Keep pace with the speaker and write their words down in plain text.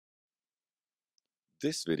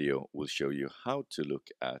This video will show you how to look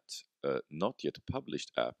at a not yet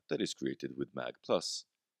published app that is created with magplus.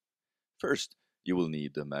 First, you will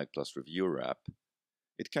need the magplus Reviewer app.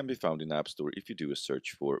 It can be found in App Store if you do a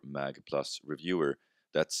search for magplus Reviewer.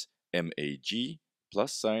 That's MAG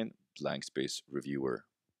 +@ Reviewer.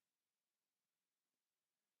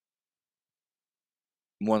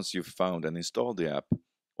 Once you've found and installed the app,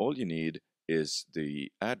 all you need is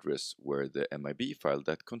the address where the MIB file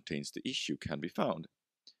that contains the issue can be found.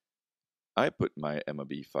 I put my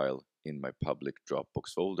MIB file in my public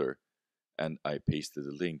Dropbox folder and I pasted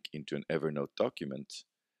the link into an Evernote document.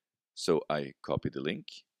 So I copy the link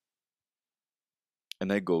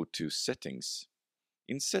and I go to Settings.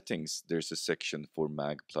 In Settings, there's a section for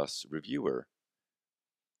magplus Reviewer.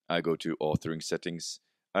 I go to Authoring Settings.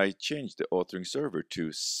 I change the authoring server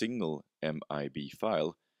to single MIB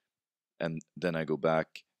file, and then I go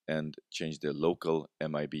back and change the local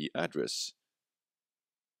MIB address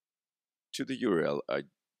to the URL I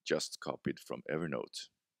just copied from Evernote.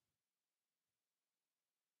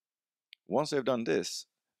 Once I've done this,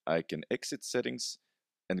 I can exit Settings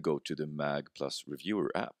and go to the magplus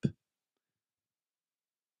Reviewer app.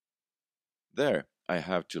 There, I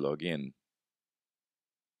have to log in.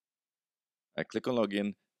 I click on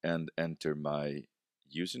Login and enter my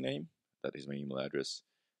username, that is my email address,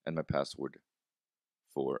 and my password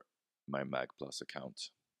for my magplus account.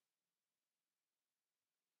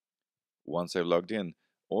 Once I've logged in,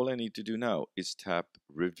 all I need to do now is tap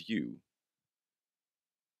Review.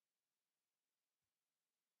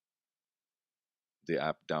 The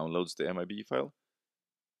app downloads the MIB file,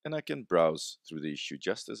 and I can browse through the issue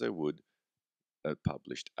just as I would a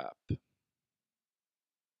published app.